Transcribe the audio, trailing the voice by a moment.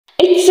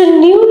It's a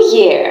new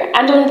year,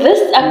 and on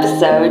this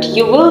episode,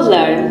 you will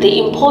learn the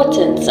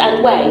importance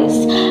and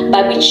ways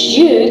by which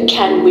you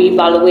can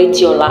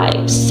reevaluate your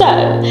life. So,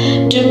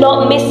 do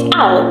not miss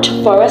out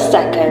for a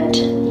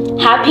second.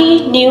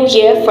 Happy New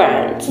Year,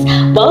 friends!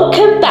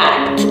 Welcome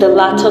back to the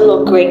Latin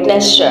of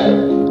Greatness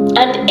show.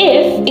 And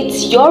if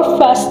it's your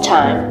first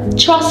time,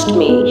 trust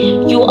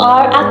me, you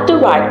are at the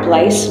right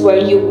place where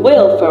you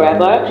will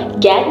forever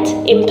get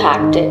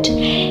impacted.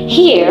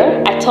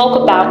 Here, I talk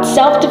about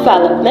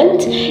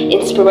self-development,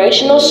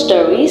 inspirational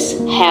stories,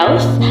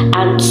 health,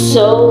 and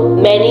so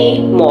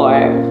many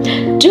more.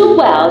 Do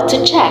well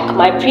to check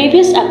my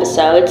previous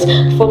episodes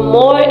for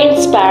more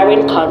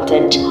inspiring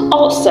content.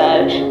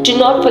 Also, do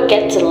not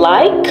forget to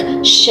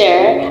like,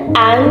 share,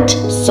 and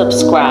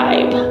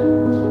subscribe.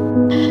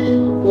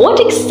 What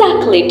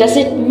exactly does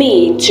it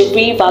mean to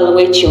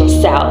reevaluate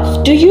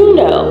yourself? Do you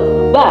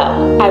know?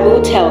 Well, I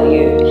will tell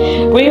you.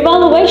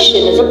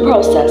 Reevaluation is a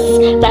process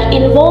that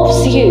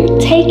involves you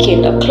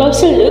taking a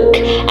closer look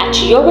at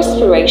your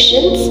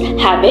aspirations,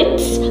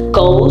 habits,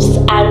 goals,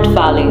 and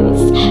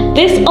values.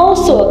 This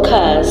also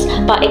occurs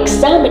by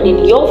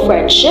examining your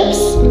friendships,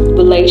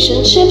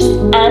 relationships,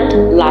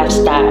 and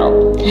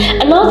lifestyle.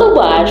 Another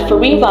word for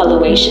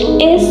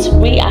reevaluation is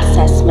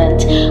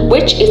reassessment,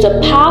 which is a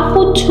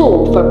powerful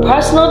tool for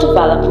personal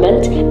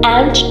development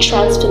and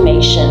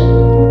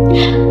transformation.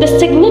 The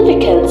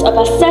significance of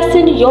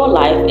assessing your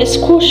life is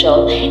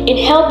crucial in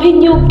helping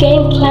you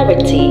gain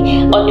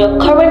clarity on your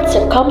current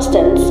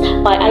circumstance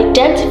by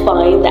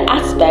identifying the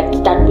aspects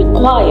that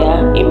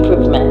require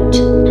improvement,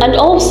 and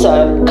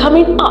also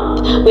coming up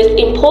with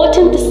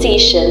important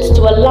decisions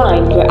to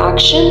align your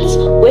actions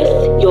with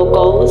your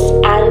goals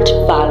and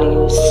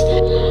values.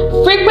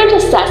 Frequent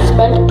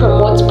assessment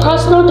promotes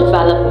personal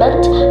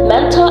development,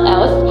 mental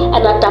health,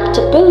 and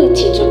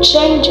adaptability to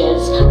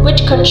changes,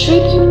 which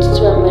contributes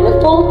to a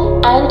meaningful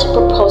and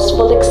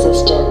purposeful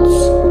existence.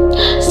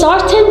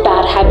 Certain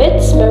bad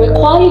habits may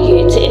require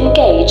you to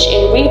engage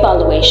in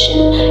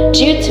reevaluation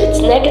due to its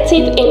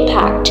negative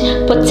impact,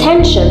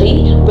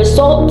 potentially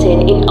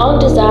resulting in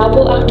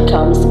undesirable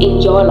outcomes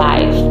in your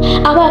life.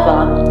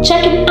 However,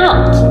 checking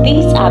out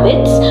these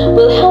habits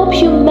will help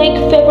you make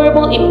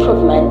favorable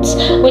improvements,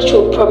 which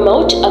will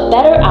promote a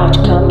better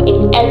outcome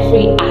in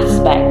every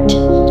aspect.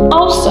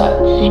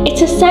 Also,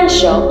 it's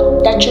essential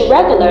that you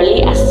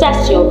regularly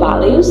assess your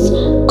values,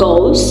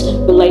 goals,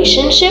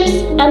 relationships,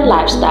 and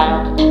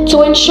lifestyle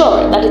to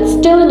ensure that it's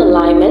still in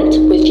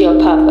alignment with your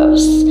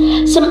purpose.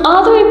 Some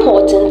other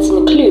importance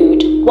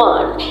include: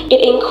 1.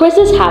 It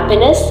increases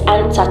happiness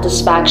and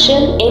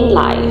satisfaction in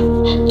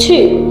life.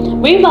 2.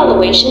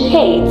 Reevaluation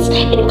aids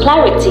in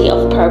clarity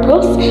of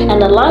purpose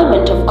and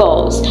alignment of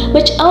goals,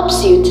 which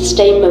helps you to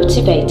stay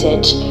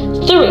motivated.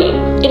 3.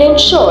 It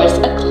ensures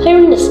a clear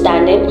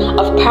understanding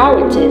of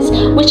priorities,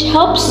 which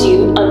helps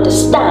you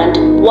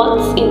understand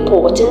what's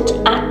important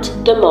at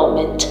the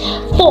moment.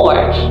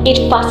 4.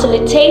 It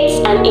facilitates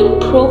an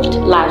improved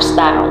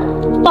lifestyle.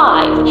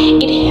 5.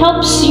 It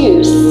helps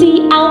you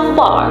see how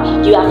far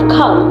you have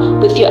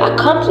come with your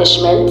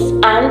accomplishments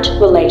and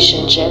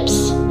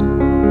relationships.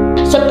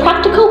 Some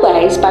practical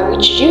ways by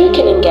which you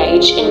can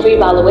engage in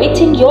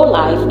reevaluating your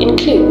life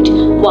include: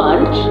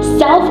 1.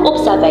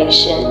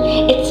 Self-observation.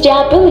 It's the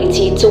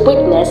ability to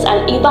witness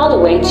and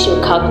evaluate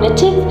your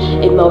cognitive,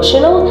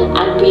 emotional,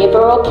 and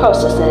behavioral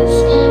processes.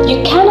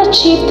 You can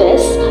achieve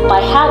this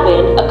by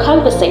having a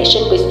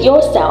conversation with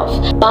yourself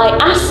by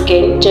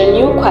asking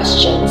genuine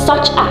questions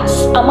such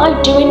as: am I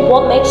doing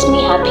what makes me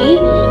happy?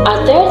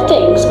 Are there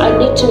things I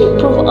need to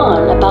improve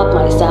on about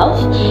myself?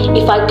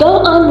 If I go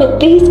on with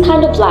this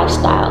kind of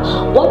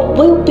lifestyle, what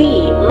will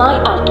be my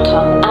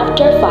outcome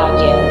after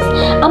 5 years?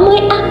 Am I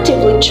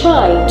actively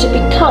trying to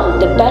become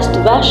the best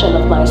version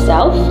of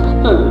myself?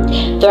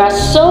 There are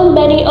so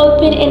many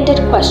open-ended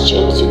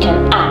questions you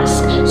can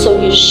ask, so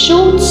you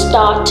should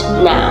start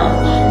now.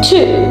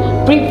 2.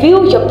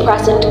 Review your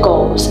present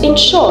goals.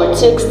 Ensure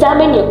to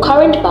examine your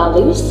current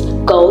values,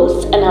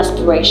 goals, and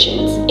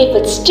aspirations if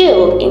it's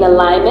still in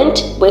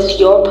alignment with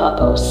your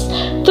purpose.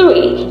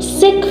 3.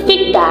 Seek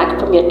feedback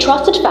from your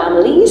trusted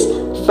families,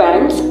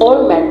 friends,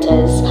 or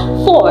mentors.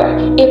 4.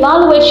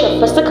 Evaluate your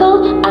physical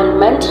and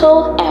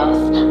mental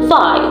health.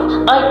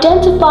 5.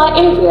 Identify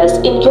areas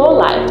in your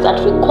life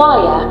that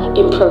require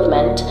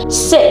improvement.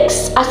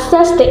 6.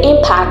 Assess the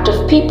impact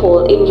of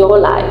people in your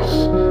life.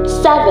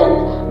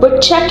 7.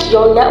 Recheck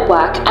your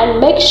network and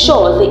make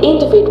sure the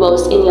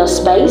individuals in your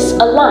space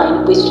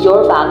align with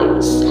your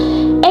values.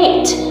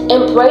 8.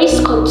 Embrace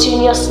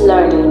continuous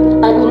learning.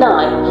 And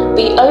 9.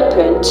 Be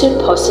open to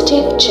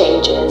positive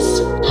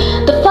changes.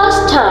 The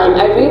first time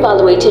I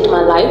reevaluated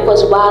my life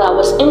was while I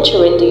was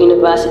entering the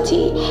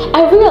university.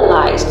 I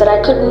realized that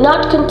I could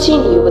not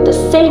continue with the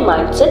same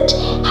mindset,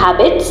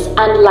 habits,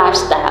 and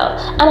lifestyle,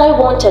 and I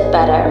wanted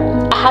better.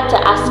 I had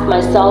to ask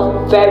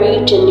myself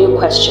very genuine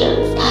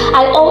questions.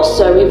 I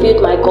also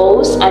reviewed my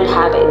goals and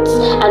habits,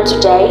 and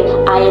today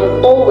I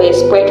am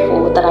always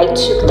grateful that I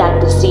took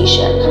that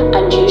decision,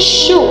 and you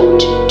should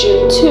do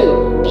too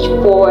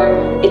before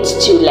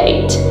it's too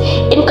late.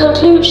 In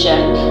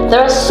conclusion,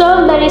 there are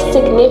so many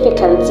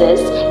significances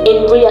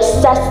in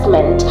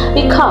reassessment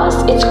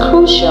because it's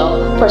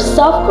crucial for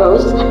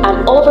self-growth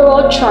and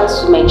overall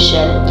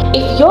transformation.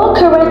 If your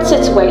current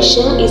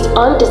situation is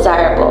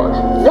undesirable,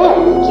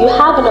 then you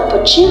have an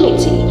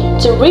opportunity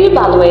to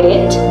reevaluate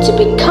it to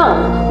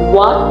become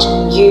what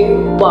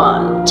you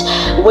want.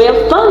 We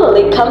have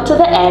finally come to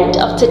the end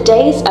of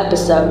today's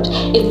episode.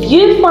 If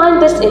you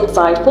find this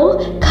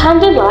insightful,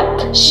 kindly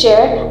like,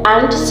 share,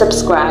 and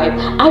subscribe.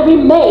 I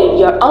remain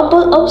your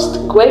humble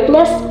host,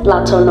 Greatness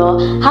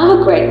Latono. Have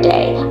a great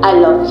day. I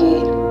love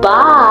you.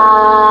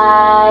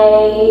 Bye.